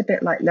almost a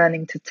bit like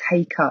learning to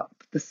take up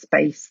the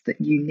space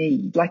that you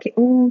need. Like it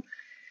all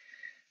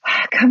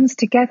comes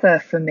together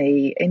for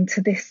me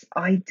into this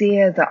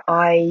idea that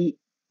I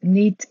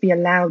need to be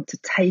allowed to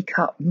take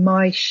up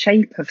my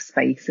shape of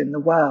space in the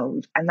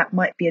world, and that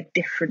might be a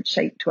different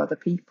shape to other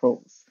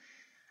people's.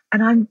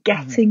 And I'm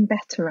getting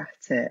better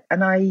at it.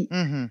 And I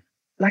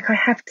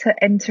have to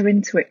enter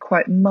into it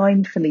quite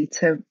mindfully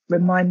to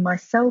remind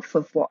myself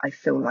of what I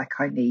feel like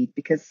I need,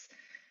 because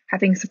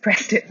having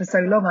suppressed it for so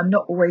long, I'm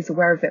not always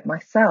aware of it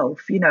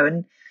myself,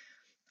 and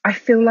I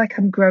feel like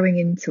I'm growing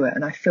into it,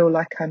 and I feel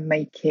like I'm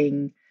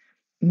making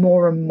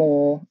more and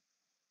more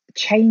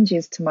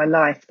changes to my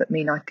life that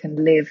mean I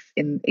can live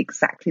in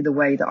exactly the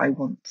way that I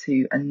want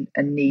to and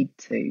need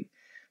to.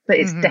 But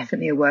it's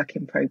definitely a work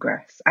in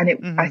progress,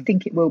 and I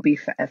think it will be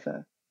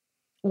forever.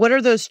 What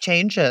are those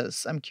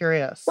changes? I'm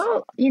curious.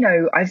 Well,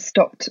 I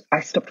stopped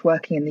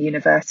working in the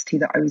university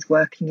that I was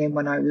working in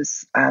when I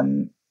was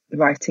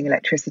writing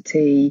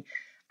electricity.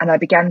 And I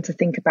began to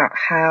think about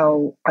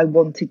how I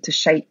wanted to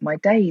shape my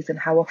days and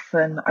how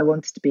often I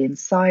wanted to be in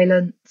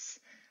silence,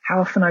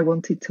 how often I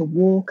wanted to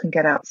walk and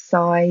get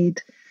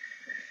outside,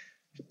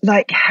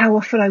 like how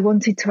often I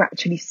wanted to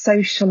actually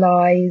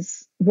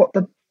socialize, what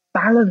the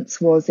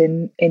balance was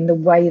in the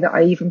way that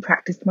I even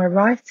practiced my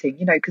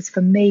writing, because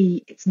for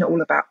me, it's not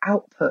all about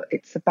output.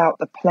 It's about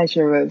the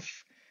pleasure of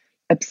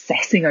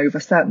obsessing over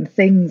certain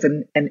things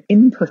and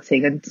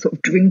inputting and sort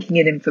of drinking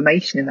in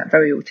information in that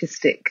very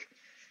autistic,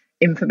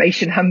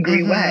 information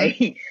hungry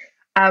way.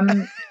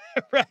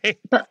 Right.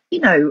 But,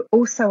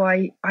 also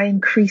I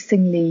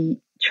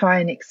increasingly try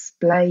and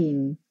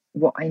explain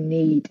what I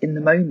need in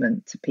the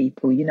moment to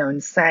people,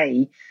 and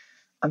say,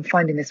 I'm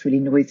finding this really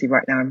noisy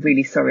right now. I'm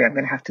really sorry. I'm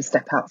going to have to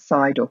step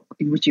outside, or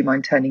would you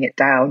mind turning it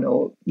down?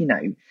 Or,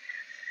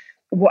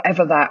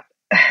 whatever that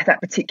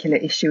particular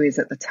issue is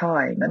at the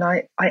time. And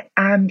I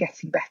am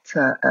getting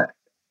better at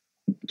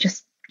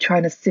just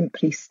trying to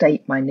simply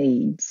state my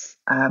needs.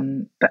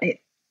 But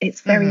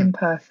it's very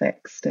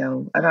imperfect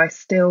still. And I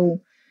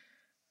still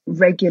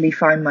regularly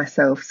find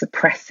myself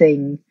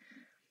suppressing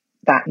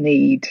that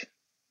need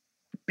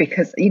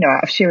because,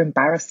 out of sheer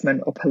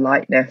embarrassment or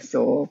politeness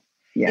or,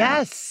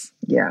 Yes.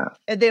 Yeah.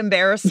 The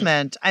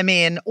embarrassment. I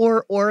mean,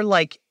 or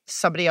like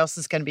somebody else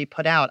is going to be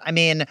put out. I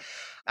mean,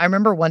 I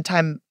remember one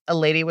time a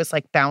lady was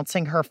like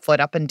bouncing her foot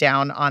up and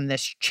down on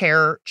this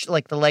chair,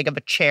 like the leg of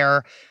a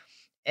chair,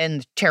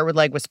 and the chair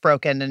leg was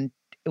broken and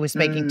it was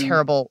making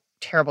terrible,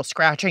 terrible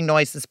scratching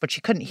noises, but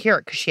she couldn't hear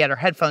it because she had her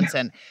headphones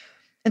in.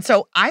 And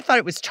so I thought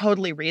it was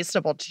totally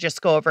reasonable to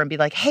just go over and be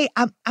like, hey,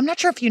 I'm not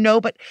sure if you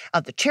know, but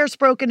the chair's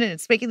broken and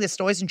it's making this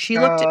noise. And she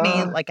looked at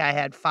me like I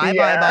had five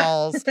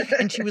eyeballs.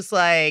 And she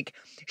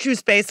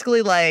was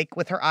basically like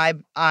with her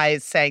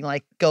eyes saying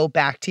like, go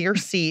back to your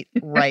seat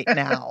right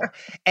now.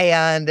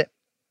 And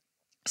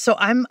so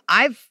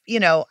I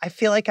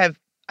feel like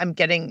I'm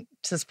getting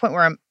to this point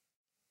where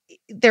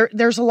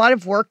there's a lot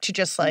of work to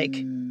just like,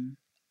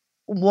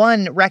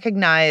 one,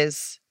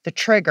 recognize the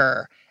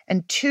trigger,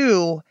 and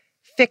two,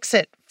 fix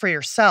it for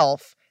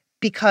yourself,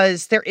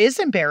 because there is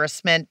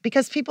embarrassment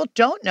because people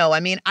don't know. I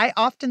mean, I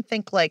often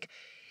think like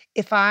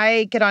if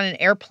I get on an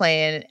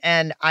airplane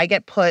and I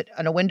get put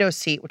on a window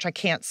seat, which I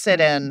can't sit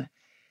in,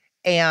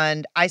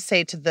 and I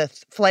say to the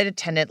flight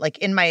attendant, like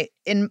in my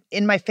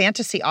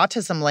fantasy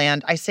autism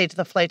land, I say to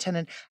the flight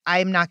attendant,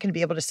 I'm not going to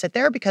be able to sit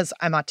there because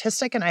I'm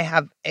autistic and I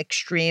have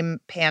extreme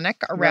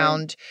panic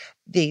around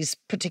these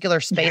particular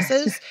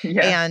spaces.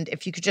 And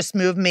if you could just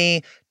move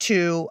me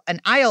to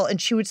an aisle, and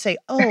she would say,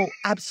 oh,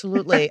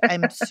 absolutely.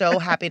 I'm so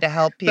happy to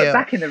help you. But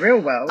back in the real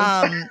world.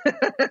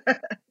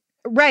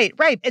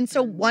 Right. And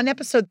so one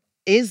episode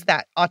is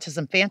that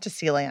autism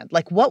fantasy land.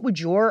 Like, what would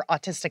your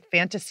autistic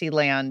fantasy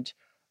land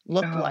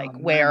look like,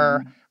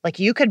 where like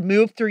you could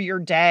move through your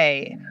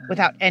day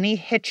without any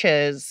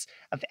hitches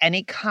of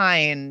any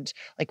kind?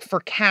 Like for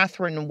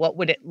Katherine, what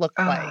would it look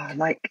like?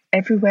 Like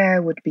everywhere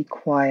would be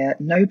quiet.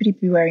 Nobody would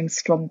be wearing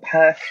strong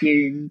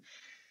perfume.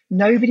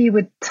 Nobody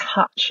would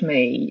touch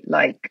me,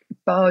 like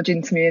barge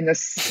into me in the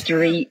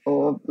street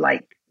or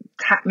like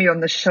tap me on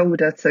the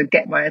shoulder to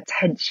get my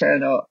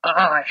attention, or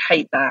I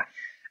hate that.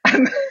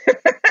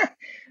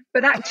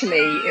 But actually,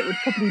 it would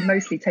probably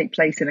mostly take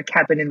place in a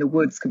cabin in the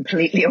woods,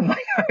 completely on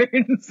my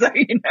own. So,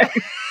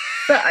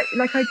 but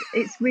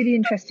it's really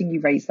interesting you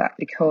raise that,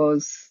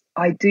 because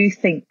I do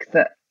think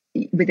that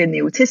within the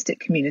autistic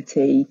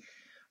community,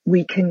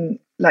 we can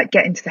like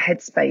get into the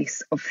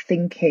headspace of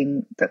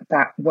thinking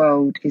that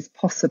world is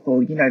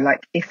possible.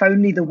 Like if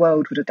only the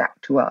world would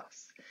adapt to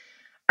us.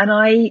 And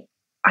I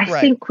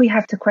I think we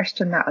have to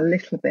question that a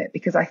little bit,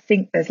 because I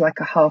think there's like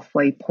a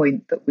halfway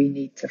point that we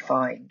need to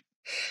find.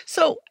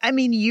 So, I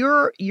mean,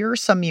 you're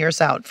some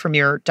years out from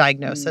your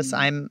diagnosis.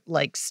 I'm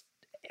like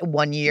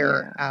 1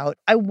 year out.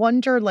 I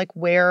wonder, like,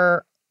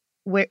 where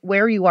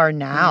you are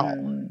now.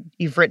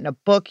 You've written a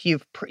book.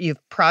 You've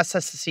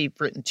processed this. You've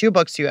written 2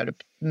 books. You had a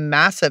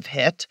massive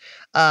hit,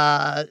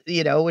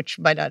 which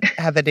might not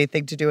have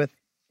anything to do with,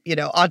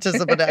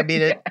 autism, but I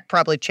mean, it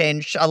probably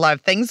changed a lot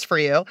of things for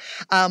you.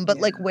 But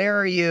like, where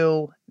are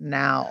you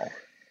now?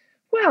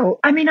 Well,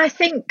 I mean, I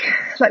think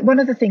like one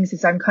of the things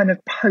is I'm kind of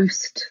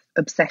post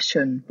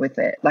obsession with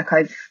it. Like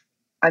I've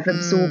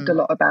absorbed a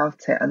lot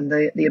about it, and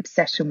the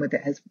obsession with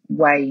it has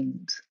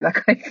waned.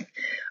 Like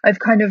I've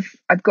got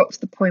to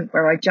the point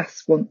where I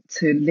just want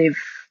to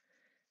live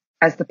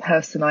as the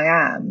person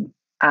I am,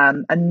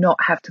 and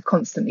not have to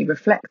constantly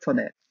reflect on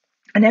it.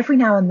 And every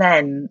now and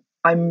then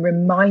I'm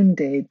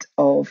reminded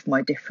of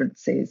my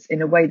differences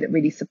in a way that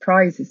really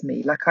surprises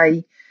me. Like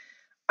I've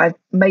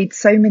made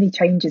so many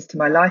changes to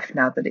my life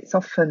now that it's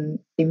often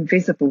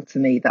invisible to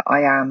me that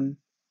I am,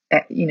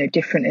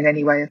 different in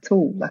any way at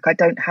all. Like I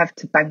don't have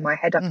to bang my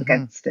head up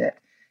against it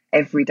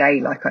every day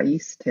like I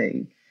used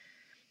to.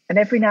 And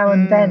every now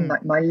and then,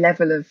 like my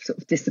level of sort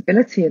of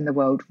disability in the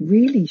world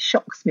really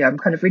shocks me. I'm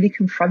kind of really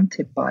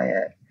confronted by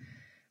it.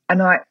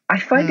 And I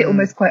find it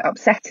almost quite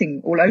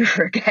upsetting all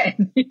over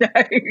again,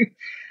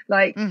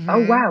 like,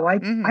 oh, wow, I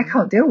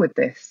can't deal with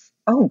this.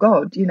 Oh,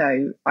 God,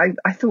 I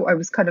thought I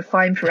was kind of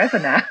fine forever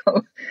now.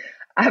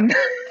 And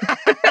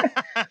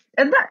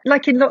that,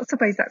 like, in lots of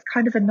ways, that's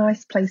kind of a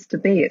nice place to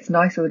be. It's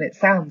nicer than it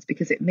sounds,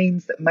 because it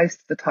means that most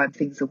of the time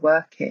things are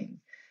working.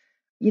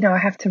 I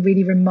have to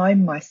really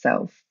remind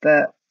myself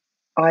that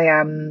I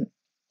am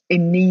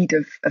in need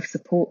of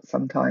support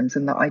sometimes,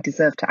 and that I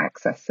deserve to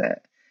access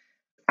it.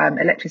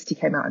 Electricity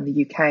came out in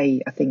the UK,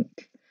 I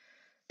think,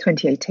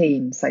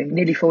 2018, so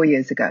nearly 4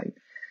 years ago.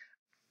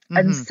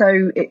 And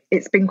so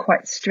it's been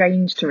quite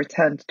strange to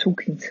return to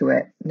talking to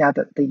it now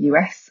that the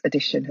US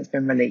edition has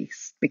been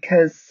released,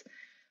 because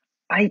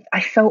I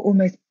felt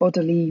almost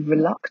bodily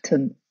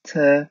reluctant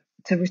to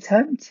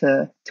return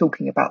to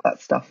talking about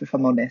that stuff, if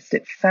I'm honest.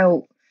 It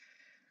felt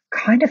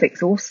kind of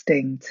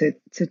exhausting to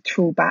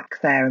trawl back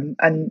there,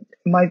 and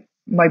my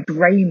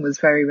brain was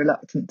very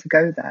reluctant to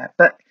go there.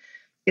 But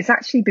it's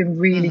actually been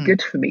really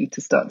good for me to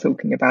start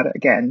talking about it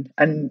again.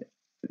 And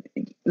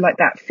like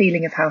that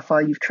feeling of how far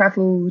you've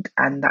traveled,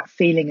 and that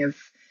feeling of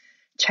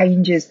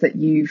changes that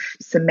you've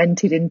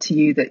cemented into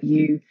you that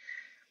you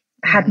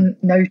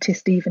hadn't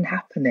noticed even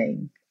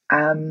happening.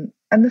 And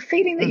the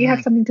feeling that you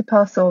have something to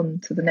pass on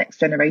to the next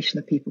generation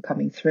of people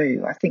coming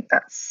through. I think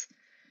that's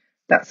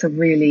a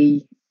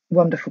really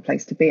wonderful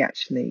place to be,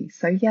 actually.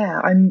 So yeah,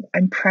 I'm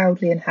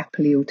proudly and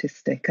happily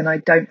autistic, and I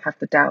don't have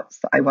the doubts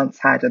that I once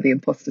had of the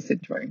imposter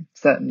syndrome,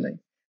 certainly.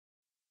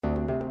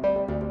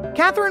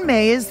 Katherine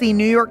May is the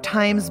New York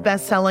Times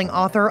bestselling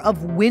author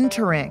of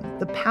Wintering: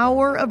 The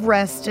Power of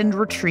Rest and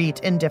Retreat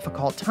in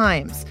Difficult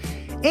Times,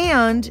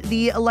 and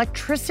The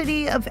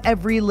Electricity of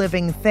Every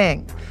Living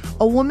Thing: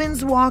 A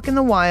Woman's Walk in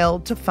the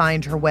Wild to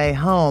Find Her Way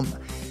Home.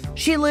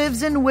 She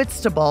lives in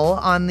Whitstable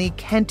on the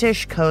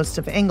Kentish coast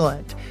of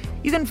England.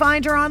 You can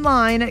find her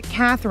online at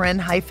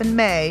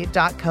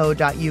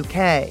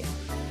katherine-may.co.uk.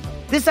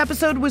 This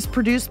episode was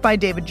produced by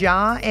David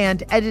Jha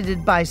and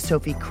edited by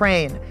Sophie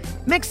Crane.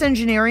 Mix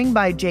engineering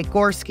by Jake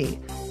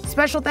Gorski.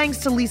 Special thanks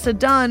to Lisa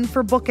Dunn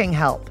for booking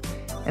help.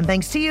 And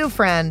thanks to you,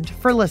 friend,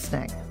 for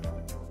listening.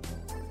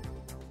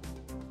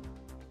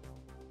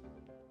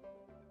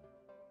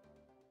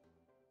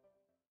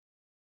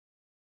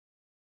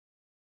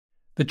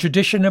 The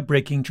tradition of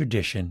breaking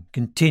tradition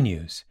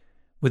continues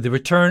with the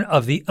return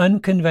of the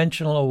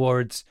Unconventional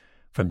Awards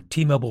from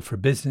T-Mobile for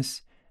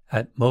Business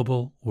at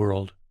Mobile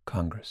World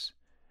Congress.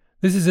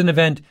 This is an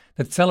event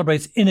that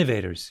celebrates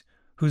innovators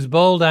whose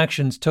bold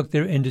actions took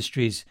their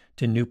industries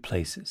to new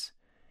places.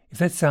 If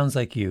that sounds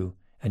like you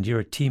and you're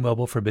a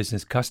T-Mobile for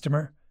Business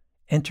customer,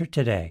 enter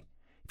today.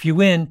 If you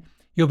win,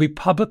 you'll be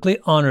publicly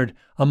honored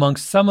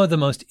amongst some of the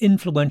most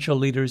influential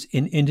leaders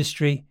in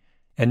industry,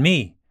 and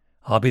me,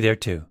 I'll be there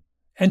too.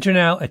 Enter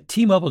now at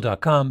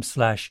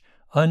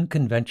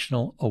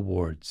T-Mobile.com/unconventional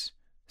awards.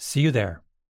 See you there.